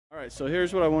Alright, so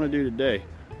here's what I want to do today.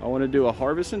 I want to do a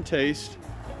harvest and taste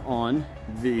on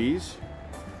these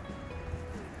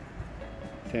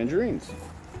tangerines.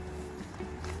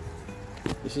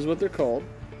 This is what they're called.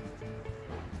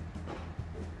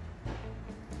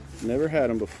 Never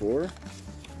had them before.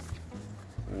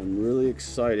 I'm really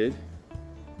excited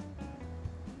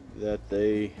that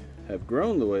they have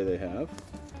grown the way they have.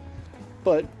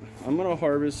 But I'm going to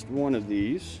harvest one of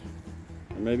these,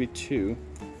 or maybe two.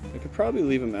 I could probably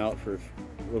leave them out for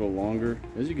a little longer.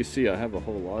 As you can see, I have a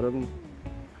whole lot of them.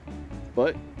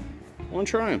 But I want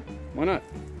to try them. Why not?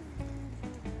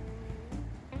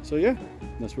 So yeah,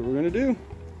 that's what we're going to do.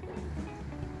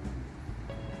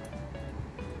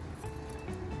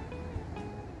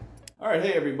 All right,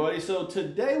 hey everybody. So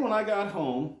today when I got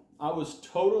home, I was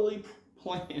totally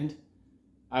planned.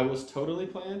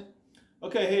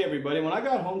 Okay, hey everybody. When I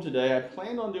got home today, I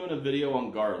planned on doing a video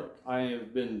on garlic. I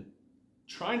have been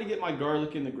trying to get my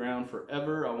garlic in the ground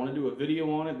forever. I want to do a video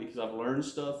on it because I've learned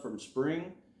stuff from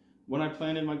spring when I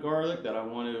planted my garlic that I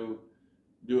want to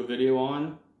do a video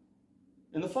on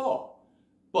in the fall.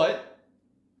 But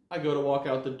I go to walk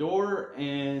out the door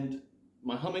and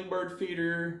my hummingbird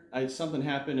feeder, something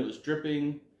happened, it was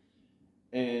dripping,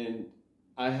 and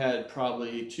I had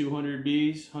probably 200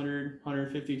 bees, 100,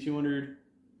 150, 200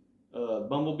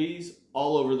 bumblebees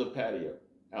all over the patio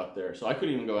out there. So I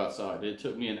couldn't even go outside. It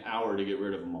took me an hour to get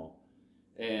rid of them all.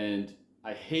 And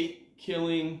I hate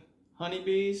killing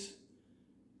honeybees.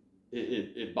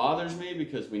 It bothers me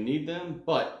because we need them,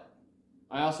 but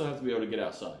I also have to be able to get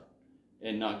outside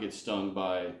and not get stung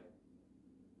by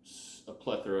a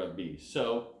plethora of bees.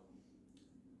 So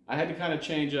I had to kind of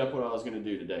change up what I was going to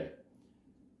do today.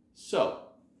 So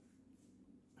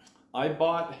I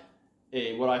bought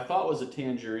what I thought was a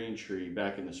tangerine tree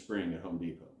back in the spring at Home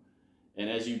Depot. And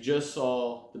as you just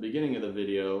saw at the beginning of the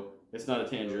video, it's not a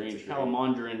tangerine tree, it's a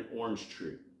Calamondin Orange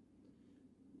tree.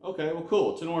 Okay, well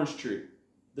cool, it's an orange tree.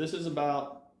 This is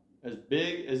about as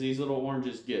big as these little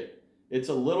oranges get. It's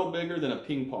a little bigger than a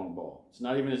ping pong ball. It's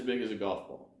not even as big as a golf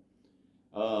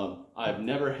ball. I've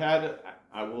never had it.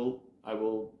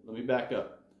 Let me back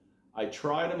up. I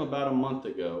tried them about a month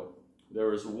ago. There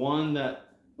was one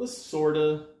that was sort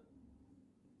of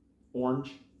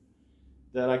orange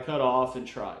that I cut off and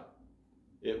tried.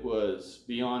 It was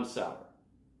beyond sour.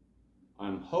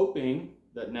 I'm hoping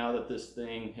that now that this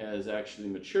thing has actually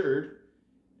matured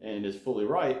and is fully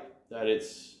ripe, that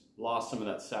it's lost some of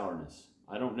that sourness.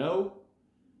 I don't know.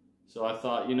 So I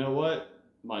thought, you know what?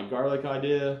 My garlic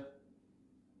idea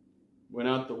went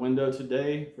out the window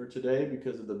today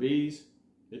because of the bees.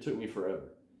 It took me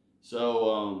forever.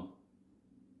 So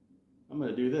I'm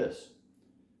going to do this.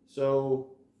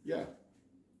 So yeah,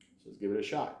 so let's give it a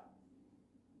shot.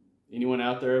 Anyone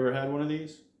out there ever had one of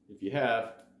these? If you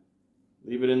have,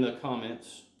 leave it in the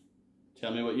comments.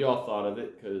 Tell me what y'all thought of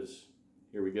it, because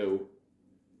here we go.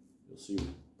 You'll see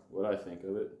what I think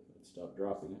of it. Let's stop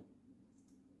dropping it.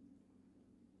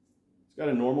 It's got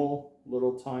a normal,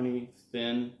 little, tiny,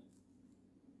 thin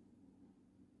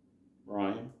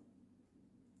rind.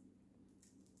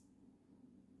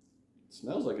 It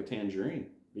smells like a tangerine,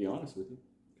 to be honest with you.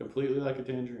 Completely like a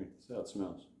tangerine. That's how it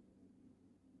smells.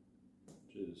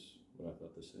 Which is what I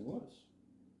thought this thing was.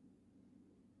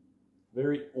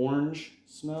 Very orange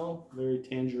smell, very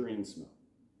tangerine smell.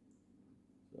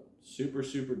 So, super,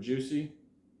 super juicy.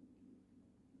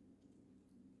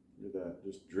 Look at that,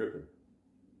 just dripping.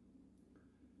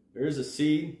 There's a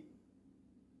seed.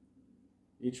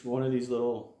 Each one of these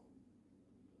little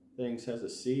things has a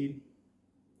seed.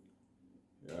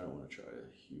 Yeah, I don't want to try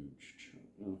a huge chunk.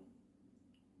 No.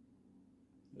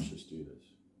 Let's just do this.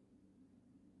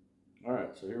 All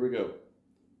right, so here we go.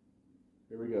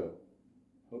 Here we go.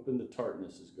 Hoping the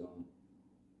tartness is gone,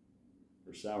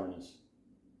 or sourness.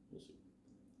 We'll see.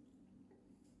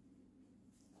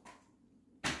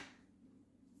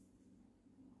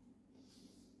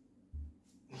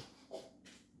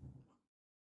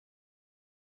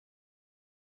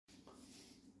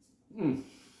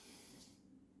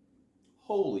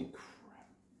 Holy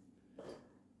crap.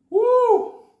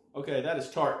 Woo! Okay, that is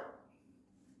tart.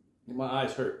 My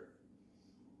eyes hurt.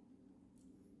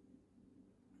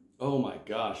 Oh my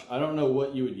gosh, I don't know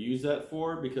what you would use that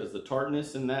for, because the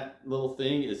tartness in that little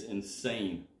thing is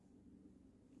insane.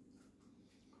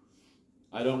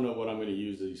 I don't know what I'm going to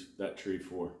use that tree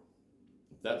for.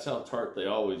 If that's how tart they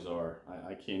always are,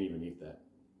 I can't even eat that.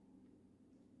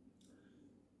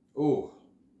 Ooh.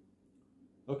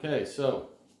 Okay, so.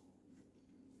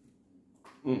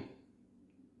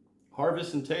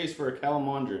 Harvest and taste for a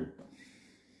Calamondin.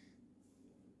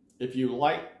 If you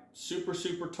like super,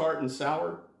 super tart and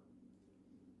sour,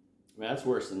 I mean, that's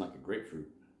worse than like a grapefruit.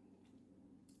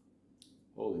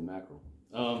 holy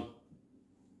mackerel.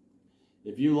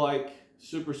 If you like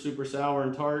super sour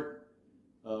and tart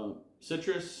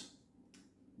citrus,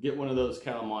 get one of those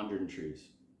Calamondin trees,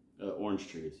 orange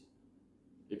trees.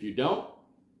 If you don't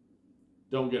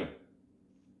get them.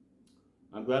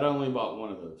 I'm glad I only bought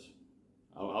one of those.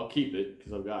 I'll keep it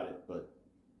because I've got it, but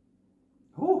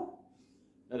whew,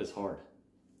 that is hard.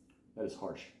 That is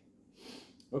harsh.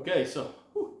 Okay, so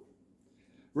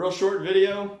real short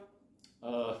video.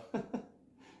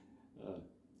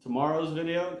 Tomorrow's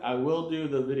video, I will do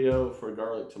the video for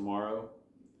garlic tomorrow,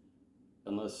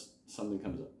 unless something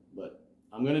comes up. But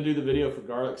I'm going to do the video for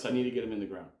garlic because I need to get them in the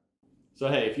ground. So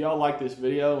hey, if y'all like this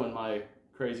video and my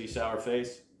crazy sour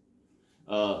face,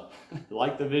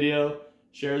 like the video,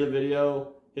 share the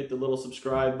video, hit the little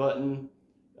subscribe button.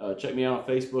 Check me out on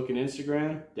Facebook and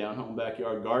Instagram, Down Home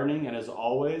Backyard Gardening. And as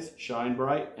always, shine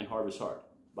bright and harvest hard.